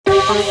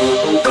Hello,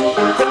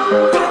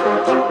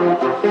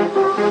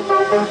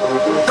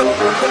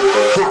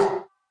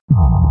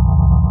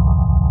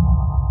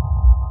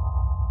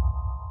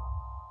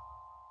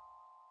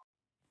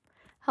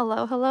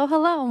 hello,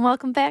 hello, and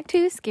welcome back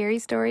to Scary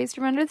Stories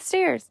from Under the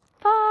Stairs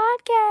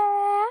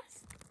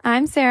podcast.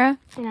 I'm Sarah.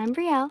 And I'm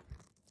Brielle.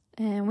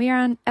 And we are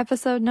on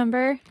episode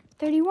number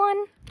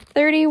 31.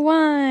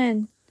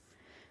 31.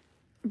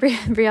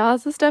 Brielle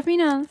has the stuffy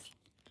nose.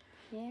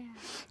 Yeah.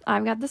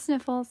 I've got the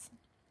sniffles.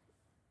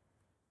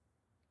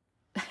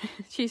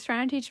 She's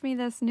trying to teach me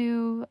this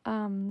new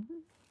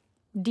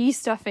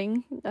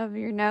de-stuffing of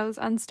your nose,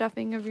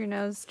 unstuffing of your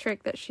nose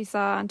trick that she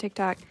saw on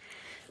TikTok.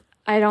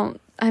 I don't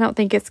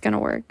think it's gonna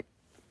work.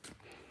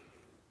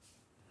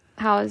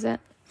 How is it?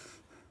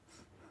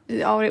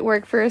 Oh, it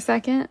worked for a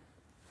second?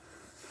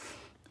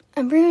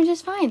 I'm breathing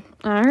just fine.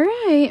 All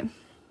right.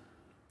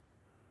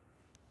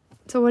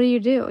 So what do?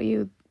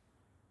 You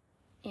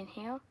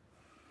Inhale.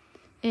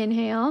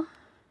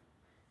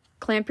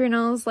 Clamp your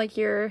nose like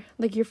your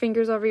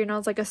fingers over your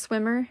nose like a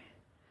swimmer.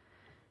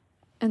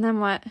 And then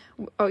what?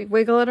 Oh, you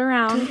wiggle it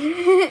around.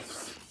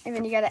 And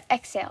then you gotta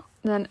exhale.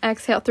 Then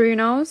exhale through your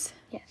nose?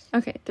 Yes.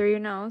 Okay, through your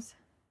nose.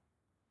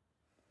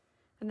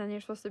 And then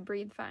you're supposed to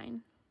breathe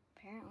fine.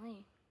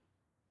 Apparently.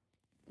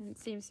 And it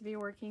seems to be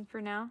working for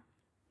now.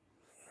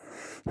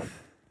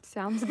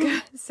 Sounds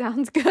good.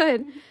 Sounds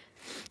good.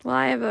 Well,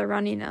 I have a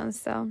runny nose,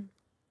 so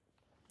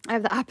I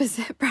have the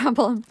opposite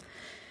problem.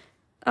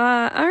 All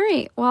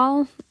right.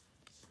 Well,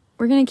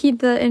 we're going to keep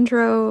the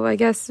intro, I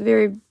guess,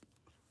 very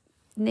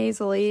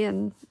nasally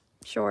and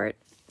short.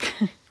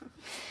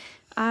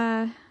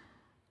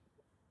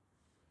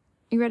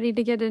 You ready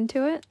to get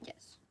into it?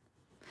 Yes.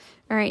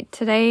 All right.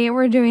 Today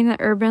we're doing the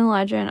urban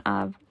legend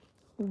of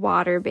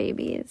water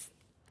babies.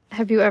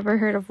 Have you ever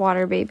heard of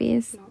water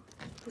babies? No.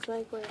 It's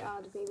like where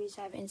the babies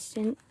have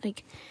instant,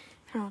 like,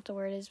 I don't know what the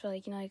word is, but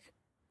like, you know, like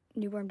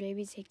newborn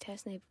babies take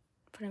tests and they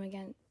put them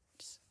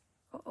against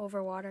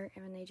over water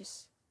and then they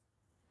just...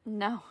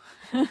 No.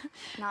 Not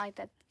like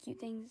that cute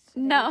things.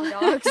 No. With the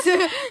dogs.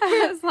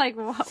 I was like,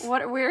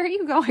 what? Where are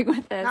you going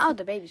with this? Not with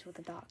the babies, with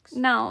the dogs.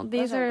 No,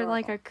 these Those are are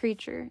like adorable. a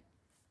creature.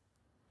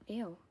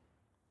 Ew.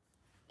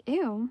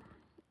 Ew.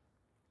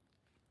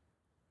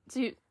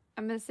 So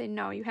I'm going to say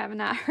no, you have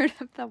not heard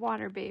of the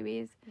water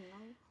babies.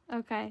 No.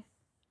 Okay.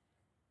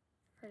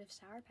 Heard of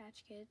Sour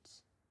Patch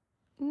Kids?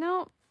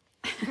 No.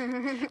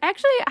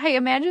 Actually, I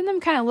imagine them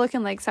kind of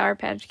looking like Sour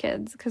Patch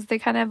Kids because they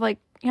kind of have like,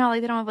 you know,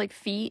 like they don't have like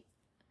feet.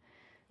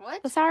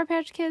 What? The Sour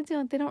Patch Kids, you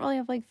know, they don't really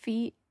have like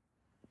feet.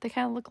 They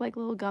kind of look like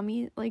little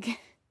gummy, like...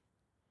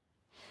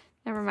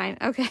 Never mind.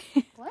 Okay.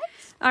 What?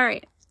 All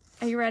right.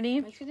 Are you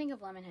ready? Makes me think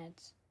of lemon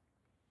heads.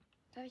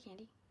 Is that a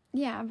candy?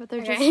 Yeah, but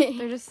they're Okay.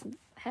 just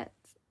heads.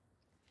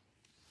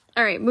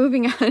 All right,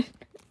 moving on.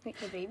 Wait,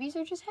 the babies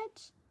are just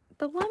heads?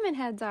 The lemon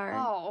heads are.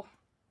 Oh.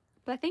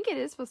 But I think it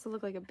is supposed to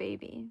look like a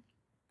baby.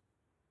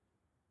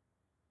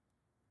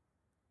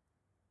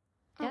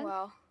 Oh, Yeah?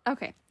 well.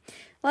 Okay.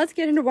 Let's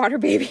get into water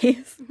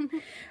babies.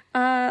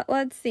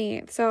 Let's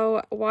see.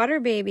 So,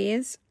 water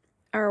babies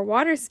are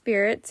water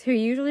spirits who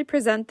usually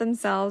present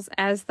themselves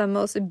as the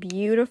most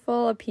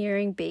beautiful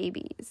appearing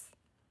babies.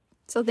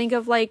 So, think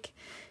of like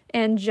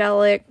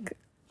angelic,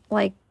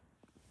 like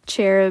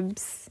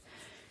cherubs,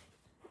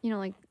 you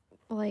know,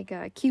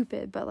 like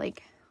Cupid, but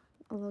like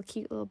a little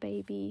cute little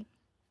baby.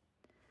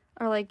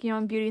 Or like, you know,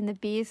 in Beauty and the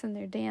Beast, and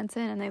they're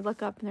dancing, and they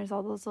look up, and there's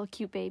all those little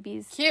cute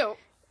babies. Cute.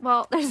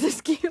 Well, there's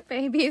this cute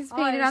babies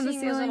painted on the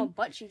ceiling. Those little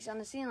butt cheeks on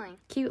the ceiling.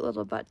 Cute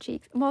little butt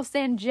cheeks. Most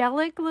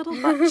angelic little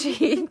butt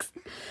cheeks.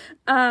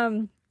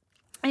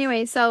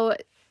 Anyway, so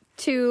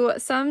to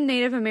some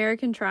Native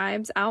American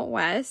tribes out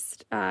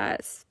west,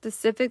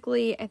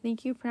 specifically, I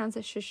think you pronounce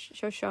it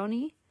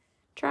Shoshone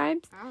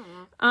tribes, I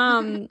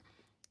don't know.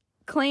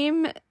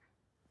 claim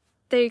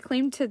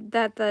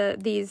that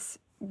these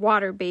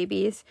water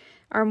babies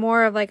are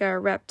more of like a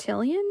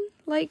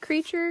reptilian-like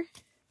creature.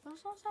 Those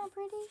all sound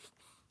pretty.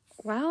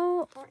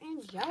 Well, Or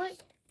angelic.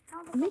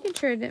 I'm making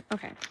sure it...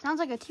 Okay. Sounds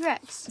like a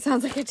T-Rex.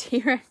 Sounds like a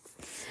T-Rex.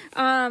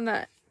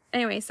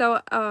 Anyway,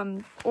 so,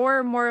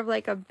 or more of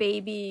like a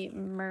baby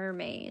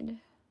mermaid.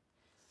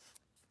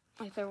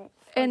 Like the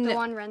And-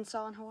 one Ren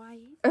saw in Hawaii.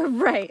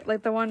 Right,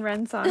 like the one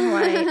Ren saw in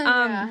Hawaii.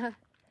 Yeah.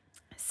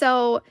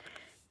 So,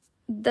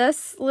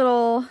 this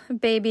little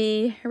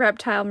baby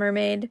reptile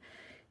mermaid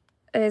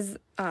is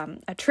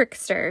a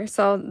trickster.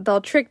 So,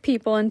 they'll trick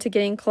people into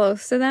getting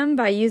close to them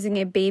by using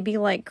a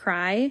baby-like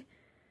cry.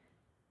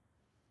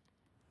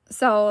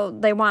 So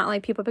they want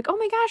like people to be like, oh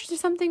my gosh, there's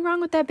something wrong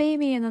with that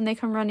baby. And then they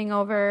come running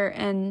over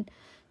and,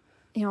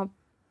 you know,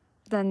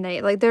 then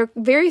they're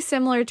very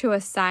similar to a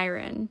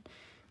siren,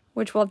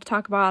 which we'll have to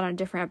talk about on a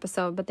different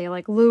episode, but they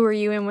like lure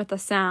you in with a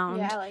sound.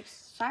 Yeah, like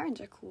sirens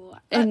are cool.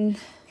 And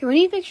Okay, when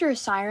you picture a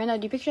siren,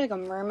 do you picture like a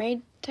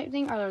mermaid type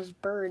thing or those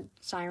bird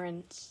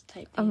sirens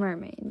type a thing?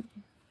 mermaid.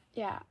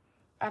 Yeah.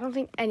 I don't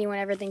think anyone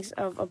ever thinks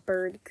of a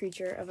bird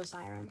creature of a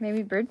siren.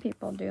 Maybe bird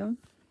people do.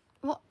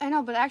 Well, I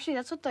know, but actually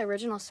that's what the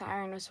original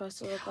siren was supposed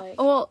to look like.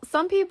 Well,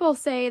 some people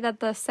say that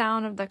the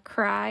sound of the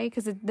cry,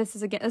 because this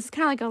is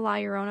kind of like a La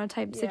Llorona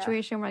type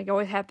situation where like, it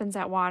always happens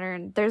at water,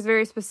 and there's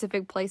very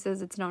specific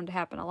places it's known to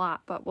happen a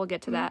lot, but we'll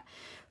get to that.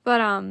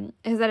 But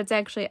is that it's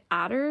actually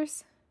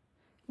otters.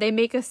 They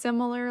make a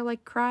similar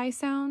like cry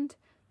sound,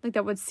 like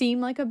that would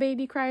seem like a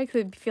baby cry,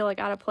 could feel like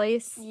out of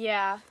place.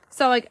 Yeah.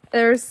 So like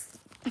there's,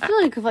 I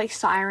feel like with like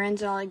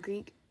sirens and all like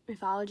Greek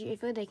mythology, I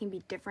feel like they can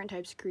be different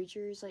types of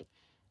creatures. Like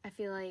I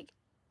feel like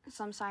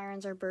some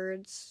sirens are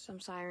birds, some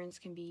sirens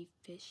can be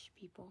fish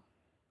people.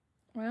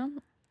 well,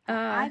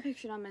 I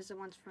pictured them as the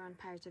ones from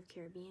Pirates of the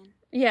Caribbean.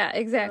 yeah,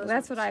 exactly.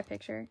 That's what I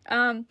picture.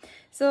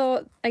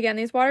 So again,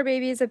 these water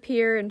babies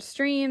appear in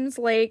streams,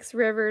 lakes,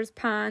 rivers,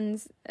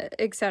 ponds,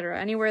 etc.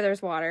 Anywhere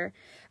there's water.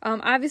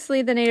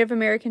 Obviously, the Native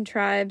American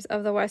tribes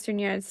of the Western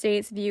United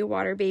States view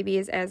water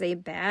babies as a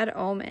bad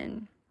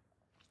omen,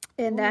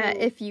 and that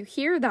if you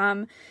hear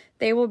them,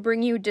 they will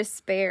bring you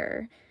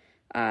despair.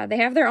 They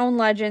have their own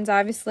legends,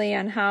 obviously,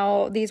 on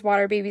how these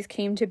water babies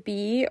came to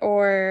be,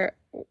 or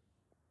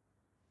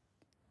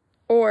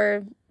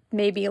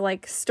maybe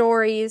like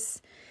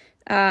stories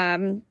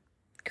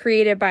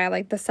created by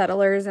like the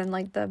settlers and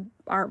like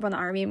when the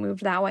army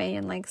moved that way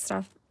and like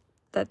stuff,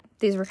 that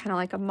these were kind of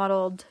like a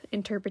muddled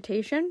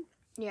interpretation.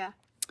 Yeah.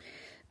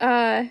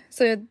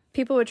 So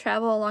people would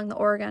travel along the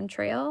Oregon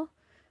Trail,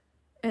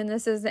 and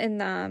this is in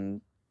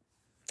the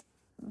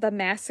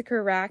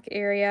Massacre Rock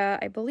area.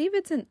 I believe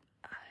it's in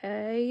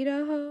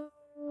Idaho.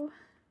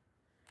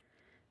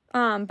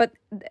 But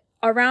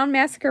around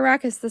Massacre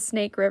Rock is the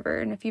Snake River,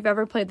 and if you've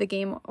ever played the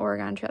game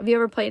Oregon Trail, have you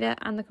ever played it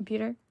on the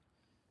computer?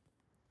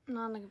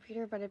 Not on the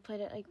computer, but I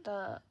played it like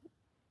the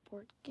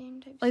board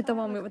game type. Like the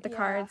one with the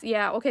cards.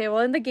 Yeah, okay. Well,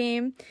 in the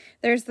game,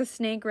 there's the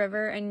Snake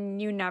River,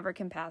 and you never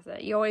can pass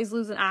it. You always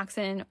lose an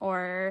oxen,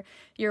 or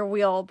your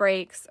wheel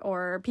breaks,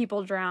 or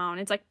people drown.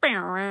 It's like,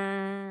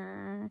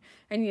 and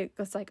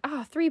it's like,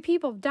 3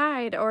 people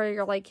died, or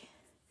you're like,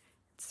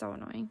 it's so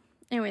annoying.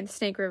 Anyway, the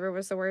Snake River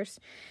was the worst.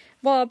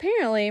 Well,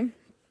 apparently,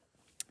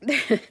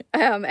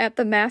 at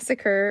the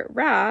Massacre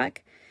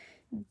Rock,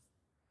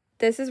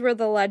 this is where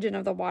the legend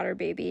of the water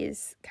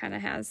babies kind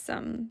of has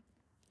some,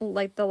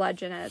 like, the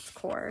legend at its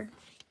core.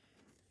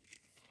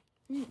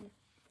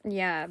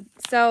 Yeah.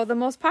 So the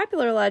most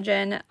popular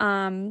legend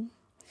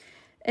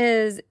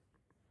is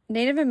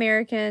Native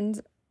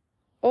Americans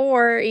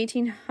or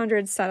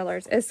 1800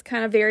 settlers. It's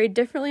kind of varied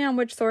differently on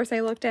which source I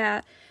looked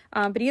at.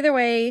 But either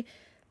way,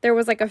 there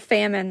was like a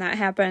famine that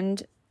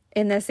happened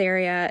in this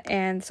area,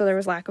 and so there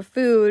was lack of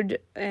food,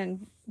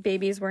 and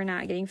babies were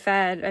not getting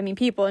fed. I mean,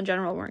 people in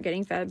general weren't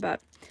getting fed, but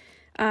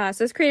so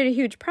this created a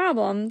huge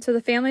problem. So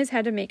the families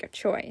had to make a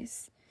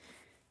choice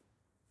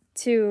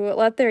to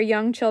let their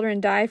young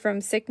children die from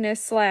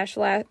sickness /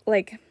 lack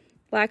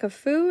of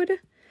food,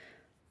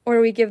 or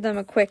do we give them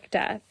a quick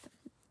death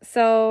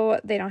so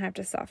they don't have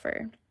to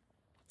suffer?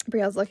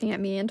 Brielle's looking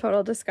at me in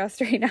total disgust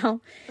right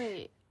now.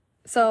 Wait.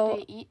 So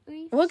they eat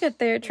leaves? We'll get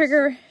there.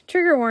 Trigger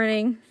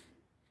warning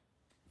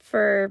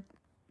for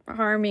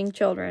harming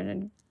children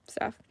and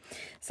stuff.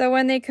 So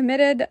when they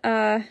committed,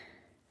 when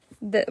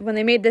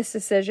they made this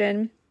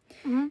decision,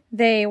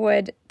 they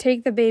would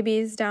take the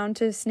babies down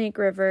to Snake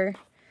River,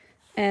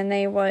 and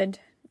they would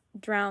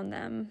drown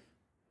them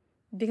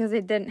because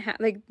they didn't have,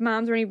 like,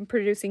 moms weren't even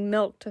producing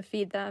milk to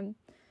feed them.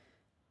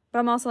 But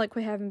I'm also like,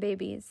 quit having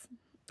babies.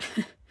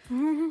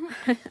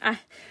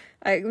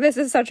 This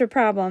is such a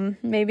problem.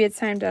 Maybe it's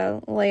time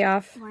to lay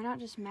off. Why not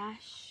just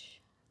mash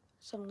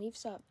some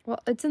leaves up? Well,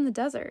 it's in the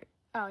desert.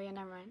 Oh, yeah,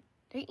 never mind.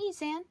 They eat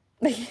sand.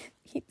 They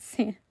eat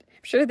sand.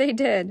 I'm sure they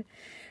did.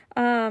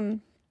 Where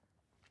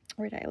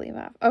did I leave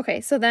off? Okay,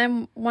 so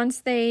then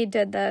once they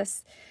did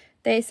this,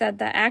 they said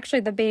that actually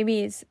the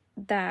babies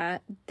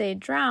that they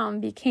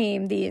drowned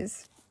became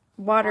these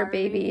water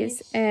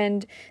babies,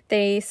 and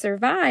they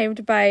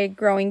survived by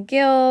growing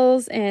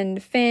gills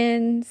and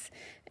fins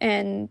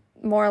and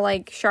more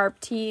like sharp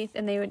teeth,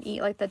 and they would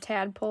eat like the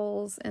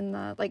tadpoles and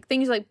the like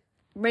things like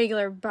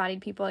regular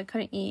bodied people like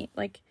couldn't eat,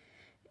 like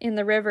in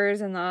the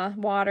rivers and the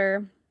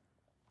water,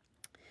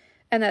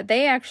 and that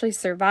they actually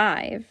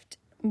survived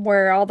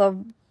where all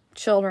the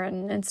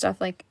children and stuff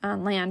like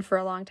on land for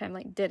a long time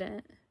like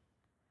didn't.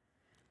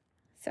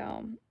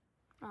 So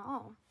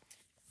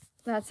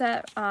that's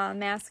at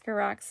Massacre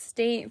Rock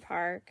State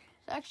Park.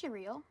 Is it actually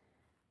real?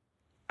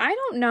 I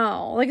don't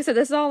know. Like I said,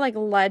 this is all like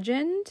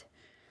legend,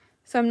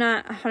 so I'm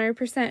not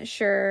 100%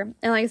 sure.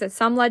 And like I said,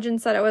 some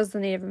legends said it was the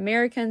Native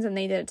Americans and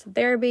they did it to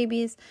their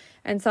babies.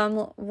 And some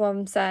of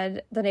them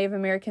said the Native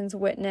Americans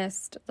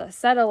witnessed the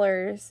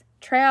settlers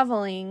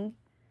traveling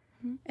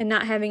and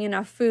not having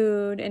enough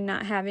food and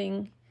not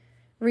having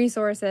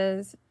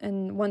resources.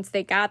 And once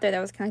they got there,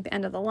 that was kind of like the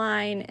end of the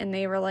line. And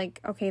they were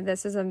like, okay,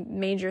 this is a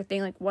major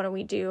thing. Like, what do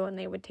we do? And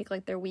they would take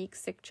like their weak,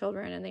 sick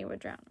children and they would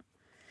drown them.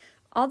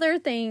 Other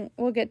thing,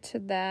 we'll get to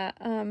that.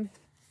 I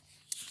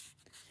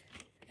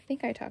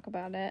think I talk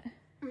about it.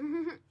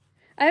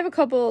 I have a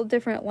couple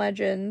different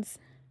legends.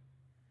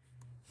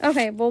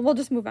 Okay, well, we'll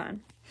just move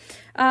on.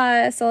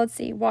 So let's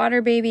see.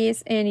 Water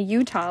babies in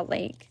Utah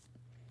Lake.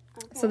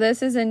 So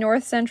this is in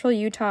north central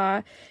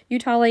Utah.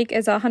 Utah Lake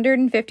is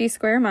 150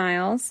 square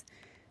miles.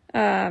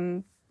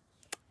 I'm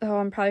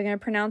probably going to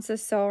pronounce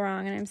this so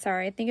wrong, and I'm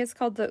sorry. I think it's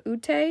called the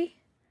Ute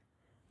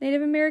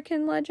Native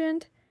American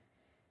legend.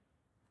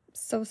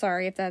 So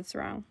sorry if that's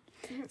wrong.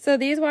 So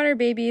these water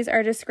babies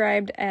are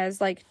described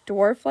as like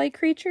dwarf-like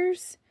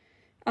creatures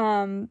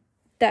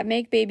that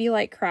make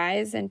baby-like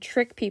cries and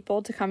trick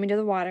people to come into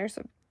the water.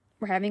 So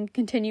we're having a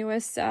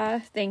continuous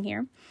thing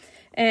here.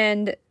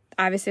 And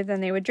obviously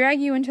then they would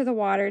drag you into the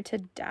water to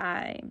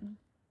die.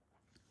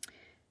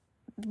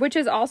 Which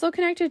is also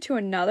connected to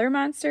another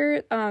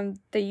monster.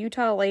 The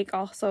Utah Lake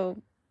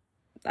also,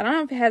 I don't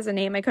know if it has a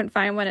name. I couldn't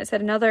find one. It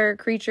said another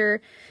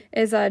creature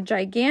is a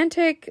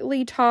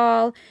gigantically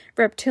tall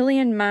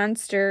reptilian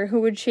monster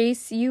who would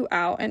chase you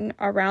out and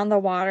around the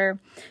water.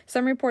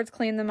 Some reports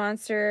claim the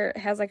monster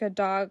has like a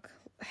dog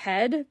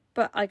head,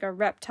 but like a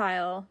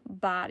reptile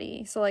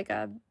body. So like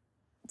a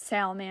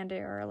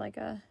salamander or like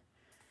a...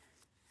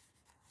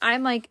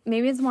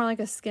 maybe it's more like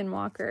a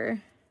skinwalker.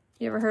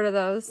 You ever heard of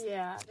those?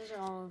 Yeah, those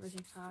are all over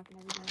TikTok and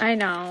everything. I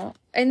know.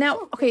 And that,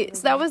 okay,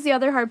 so that was the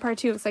other hard part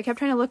too, because I kept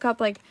trying to look up,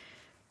 like,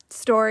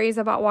 stories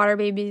about water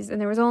babies, and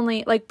there was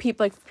only, like,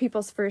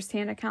 people's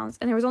first-hand accounts,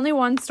 and there was only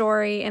one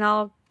story, and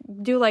I'll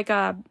do, like,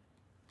 a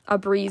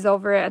breeze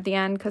over it at the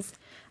end, because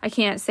I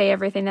can't say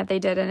everything that they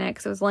did in it,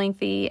 because it was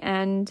lengthy,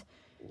 and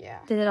yeah,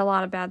 they did a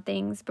lot of bad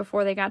things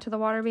before they got to the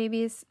water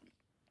babies.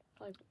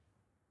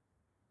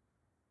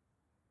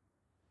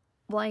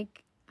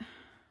 Like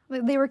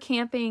they were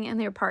camping and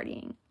they were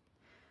partying.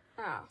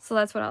 Oh. So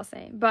that's what I'll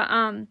say. But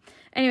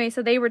anyway,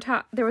 so they were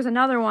there was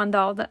another one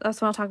though,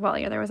 that's what I'll talk about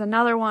later. There was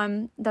another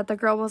one that the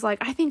girl was like,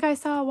 I think I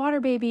saw a water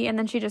baby, and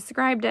then she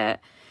described it,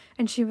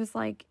 and she was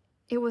like,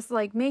 it was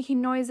like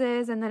making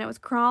noises, and then it was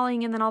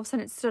crawling, and then all of a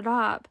sudden it stood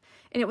up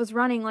and it was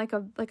running like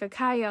a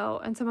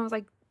coyote, and someone was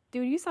like,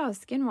 dude, you saw a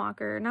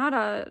skinwalker, not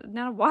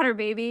a water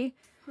baby.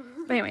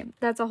 But anyway,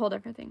 that's a whole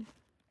different thing.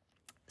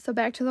 So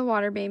back to the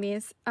water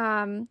babies.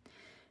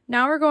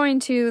 Now we're going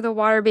to the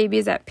water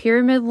babies at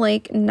Pyramid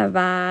Lake,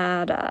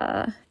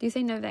 Nevada. Do you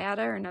say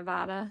Nevada or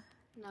Nevada?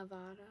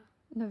 Nevada.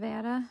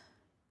 Nevada?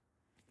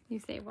 You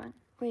say what?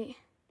 Wait.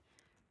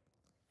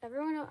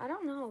 Everyone, I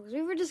don't know.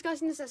 We were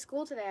discussing this at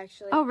school today,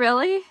 actually. Oh,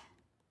 really?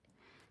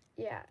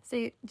 Yeah.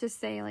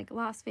 Just say like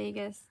Las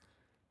Vegas.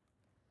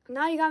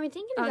 Now you got me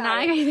thinking about it. Now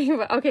I got you thinking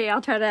about. Okay,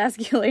 I'll try to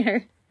ask you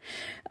later.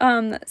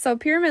 So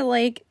Pyramid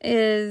Lake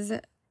is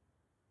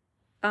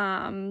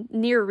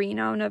near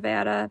Reno,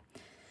 Nevada.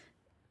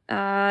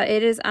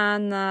 It is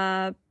on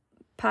the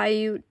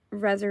Paiute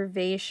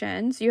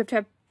Reservation, so you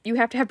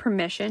have to have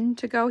permission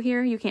to go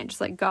here. You can't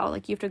just like go.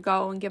 Like you have to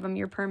go and give them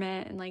your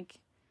permit and like,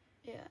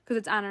 yeah, because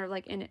it's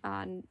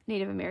on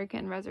Native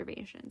American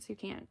reservations. You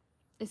can't.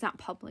 It's not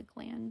public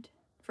land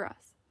for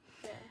us.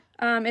 Yeah.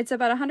 It's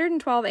about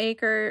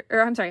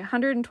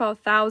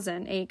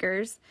 112,000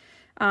 acres.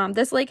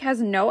 This lake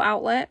has no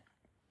outlet.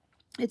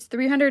 It's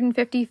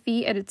 350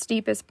 feet at its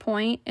deepest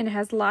point, and it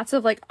has lots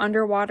of, like,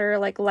 underwater,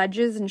 like,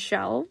 ledges and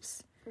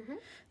shelves. Mm-hmm.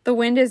 The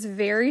wind is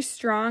very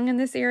strong in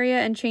this area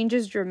and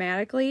changes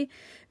dramatically,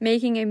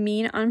 making a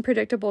mean,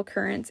 unpredictable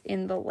currents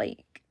in the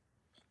lake.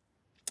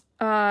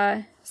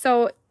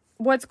 So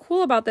what's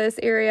cool about this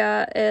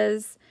area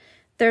is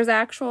there's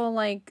actual,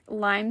 like,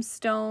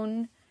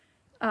 limestone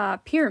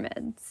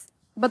pyramids,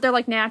 but they're,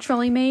 like,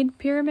 naturally made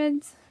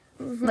pyramids,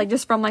 mm-hmm. like,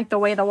 just from, like, the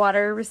way the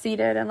water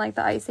receded and, like,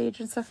 the ice age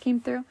and stuff came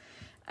through.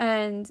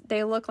 And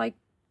they look like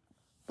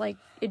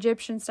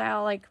Egyptian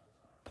style, like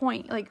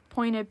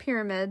pointed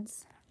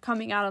pyramids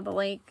coming out of the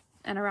lake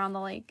and around the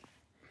lake.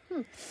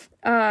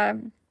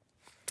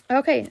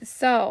 Okay,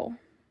 so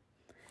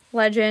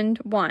legend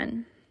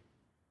 1.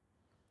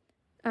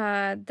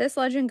 This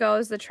legend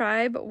goes, the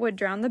tribe would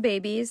drown the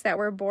babies that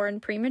were born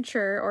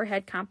premature or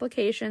had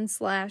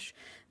complications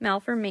 /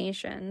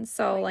 malformations.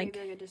 So like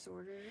maybe like a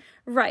disorder.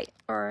 Right.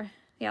 Or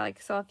yeah,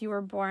 like so if you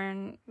were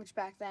born, which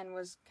back then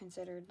was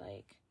considered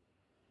like.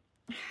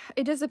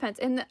 It just depends.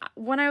 And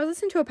when I was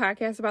listening to a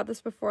podcast about this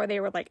before, they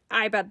were like,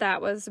 I bet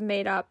that was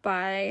made up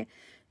by,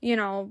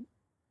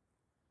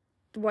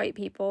 white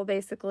people,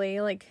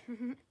 basically. Like,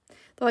 mm-hmm.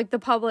 Like the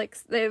public,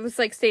 it was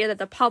like stated that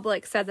the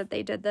public said that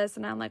they did this.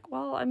 And I'm like,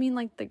 well, I mean,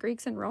 like the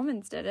Greeks and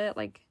Romans did it.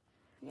 Like,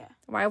 yeah,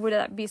 why would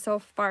that be so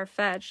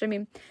far-fetched? I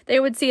mean,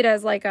 they would see it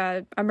as like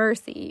a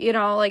mercy,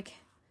 like,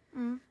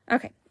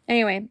 Okay.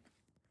 Anyway.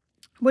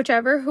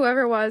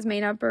 Whoever it was,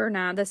 made up or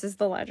not, this is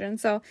the legend.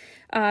 So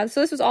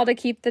this was all to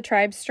keep the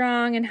tribe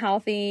strong and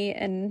healthy,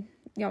 and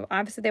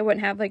obviously they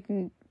wouldn't have like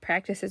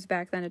practices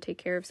back then to take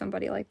care of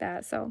somebody like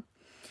that. So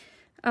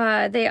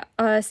they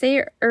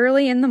say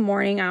early in the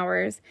morning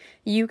hours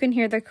you can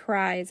hear the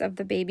cries of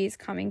the babies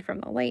coming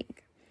from the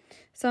lake.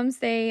 Some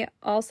say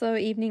also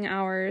evening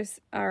hours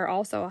are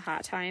also a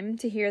hot time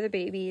to hear the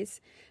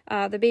babies.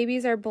 The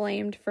babies are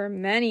blamed for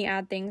many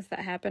odd things that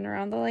happen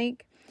around the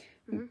lake.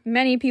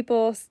 Many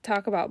people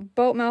talk about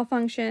boat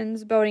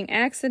malfunctions, boating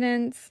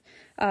accidents.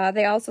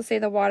 They also say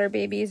the water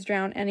babies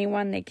drown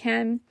anyone they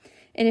can.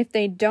 And if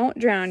they don't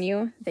drown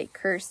you, they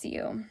curse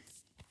you.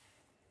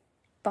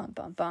 Bum,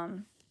 bum,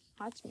 bum.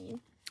 That's mean.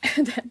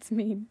 That's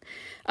mean.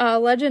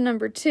 Legend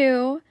number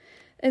 2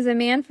 is a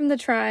man from the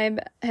tribe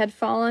had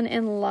fallen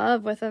in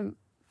love with a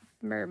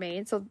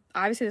mermaid. So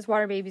obviously this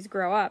water babies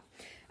grow up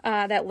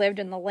that lived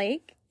in the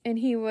lake. And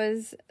he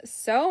was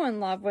so in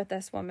love with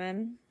this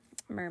woman,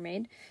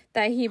 mermaid,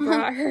 that he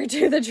brought her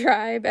to the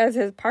tribe as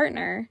his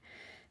partner.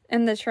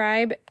 And the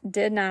tribe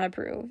did not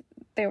approve.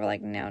 They were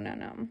like, no.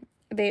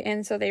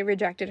 So they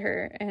rejected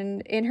her.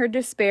 And in her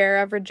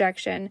despair of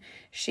rejection,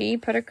 she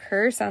put a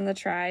curse on the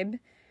tribe.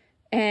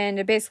 And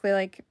it basically,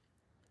 like,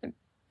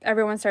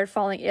 everyone started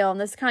falling ill.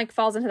 And this kind of like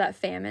falls into that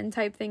famine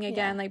type thing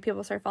again. Yeah. Like,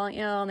 people started falling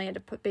ill, and they had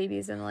to put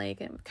babies in the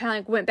lake. And kind of,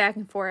 like, went back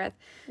and forth.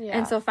 Yeah.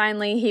 And so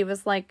finally, he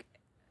was like,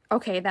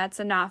 okay, that's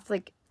enough.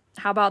 Like,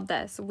 how about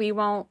this? We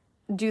won't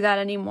do that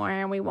anymore,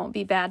 and we won't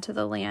be bad to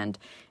the land.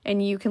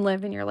 And you can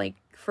live in your lake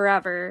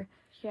forever.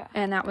 Yeah.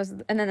 And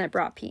then it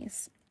brought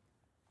peace.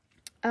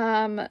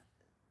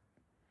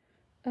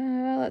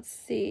 Let's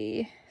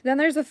see. Then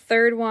there's a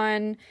third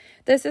one.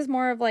 This is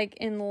more of like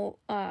in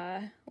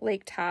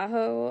Lake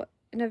Tahoe,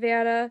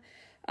 Nevada.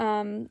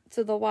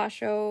 So the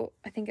Washoe,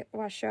 I think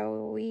that's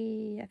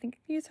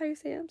how you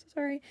say it. I'm so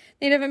sorry.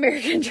 Native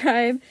American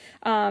tribe.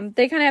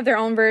 They kind of have their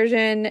own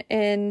version,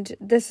 and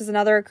this is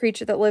another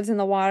creature that lives in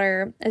the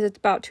water. It's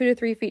about 2 to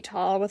 3 feet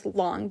tall with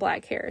long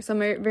black hair. So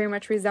very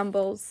much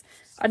resembles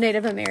a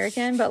Native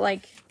American, but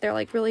like they're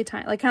like really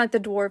tiny, like kind of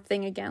like the dwarf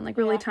thing again, like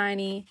really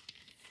tiny.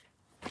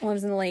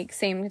 Lives in the lake,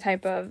 same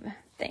type of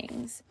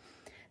things.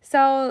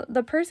 So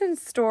the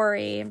person's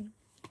story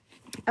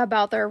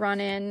about their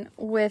run-in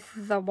with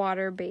the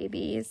water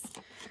babies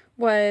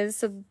was,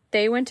 so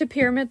they went to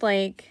Pyramid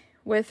Lake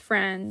with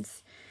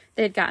friends.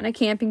 They had gotten a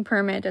camping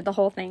permit, did the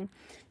whole thing.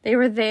 They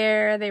were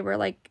there. They were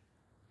like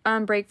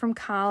on break from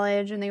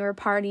college, and they were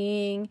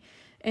partying,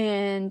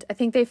 and I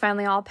think they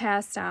finally all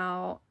passed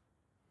out.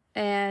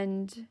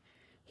 And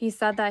he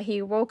said that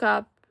he woke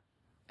up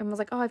and was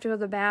like, oh, I have to go to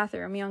the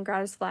bathroom,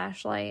 grabbed his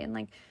flashlight and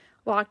like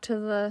walked to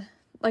the,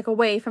 like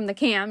away from the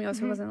camp, so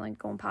he wasn't like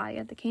going potty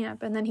at the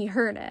camp. And then he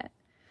heard it.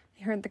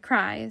 He heard the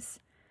cries.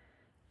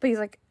 But he's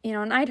like,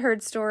 and I'd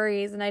heard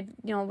stories and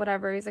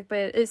whatever. He's like,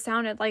 but it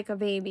sounded like a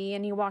baby.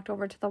 And he walked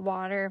over to the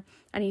water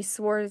and he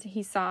swore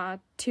he saw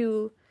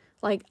 2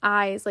 like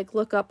eyes like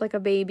look up like a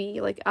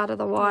baby like out of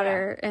the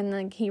water. Yeah. And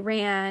like he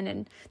ran,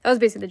 and that was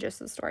basically the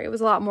gist of the story. It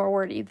was a lot more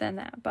wordy than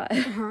that, but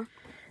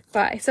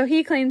but so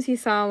he claims he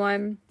saw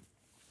one.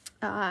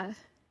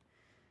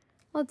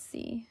 Let's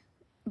see.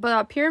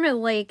 But Pyramid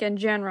Lake in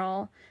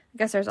general, I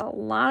guess there's a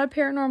lot of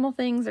paranormal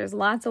things. There's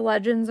lots of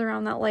legends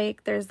around that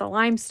lake. There's the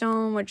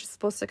limestone, which is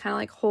supposed to kind of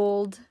like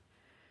hold,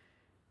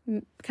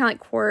 kind of like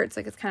quartz.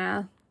 Like it's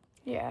kind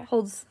of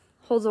holds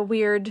a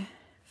weird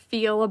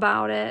feel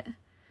about it.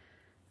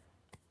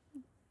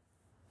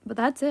 But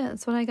that's it.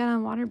 That's what I got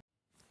on water.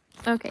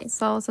 Okay,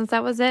 so since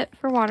that was it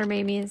for water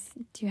babies,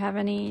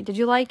 did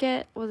you like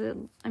it? It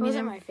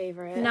wasn't my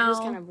favorite. No. It was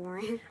kind of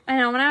boring. I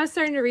know, when I was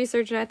starting to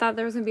research it, I thought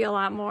there was going to be a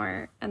lot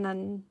more, and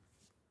then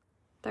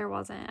there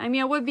wasn't.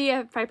 It would be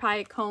if I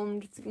probably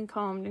combed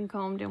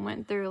and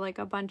went through like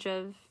a bunch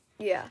of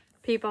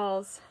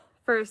people's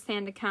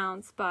first-hand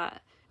accounts, but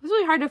it was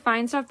really hard to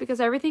find stuff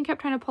because everything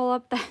kept trying to pull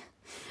up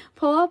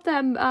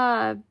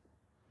that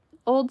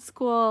old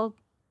school.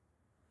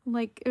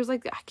 Like, it was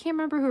like, I can't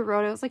remember who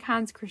wrote it. It was like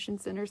Hans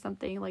Christensen or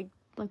something, like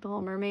The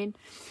Little Mermaid.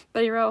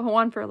 But he wrote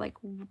one for like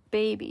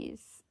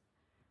babies,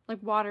 like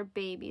water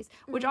babies.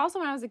 Which also,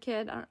 when I was a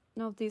kid, I don't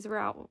know if these were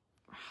out.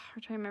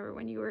 I'm trying to remember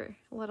when you were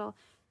little.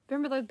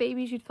 Remember those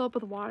babies you'd fill up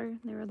with water?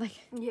 They were like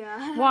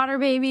water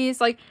babies.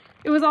 Like,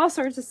 it was all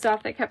sorts of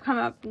stuff that kept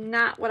coming up,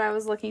 not what I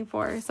was looking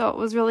for. So it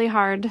was really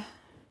hard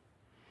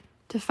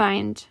to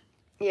find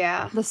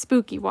the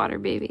spooky water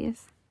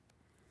babies.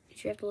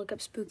 Did you have to look up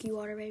spooky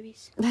water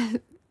babies?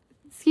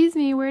 Excuse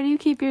me, where do you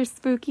keep your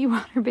spooky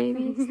water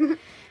babies?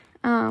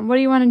 What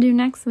do you want to do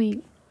next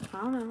week?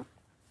 I don't know.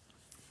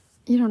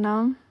 You don't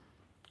know?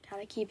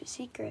 Gotta keep it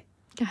secret.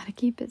 Gotta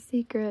keep it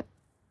secret.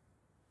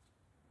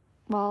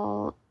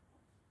 Well,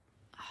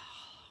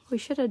 we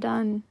should have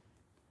done...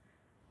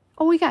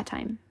 Oh, we got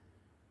time.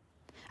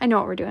 I know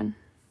what we're doing.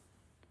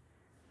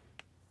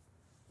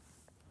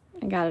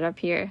 I got it up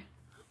here.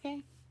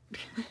 Okay.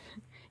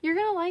 You're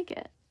gonna like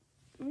it.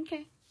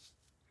 Okay.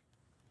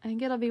 I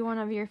think it'll be one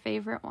of your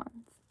favorite ones.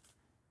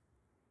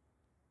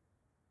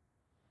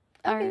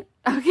 Okay.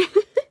 Okay.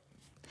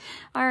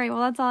 All right. Well,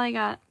 that's all I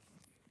got.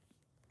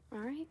 All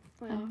right.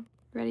 Well,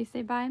 ready to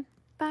say bye?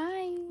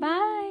 bye.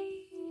 Bye.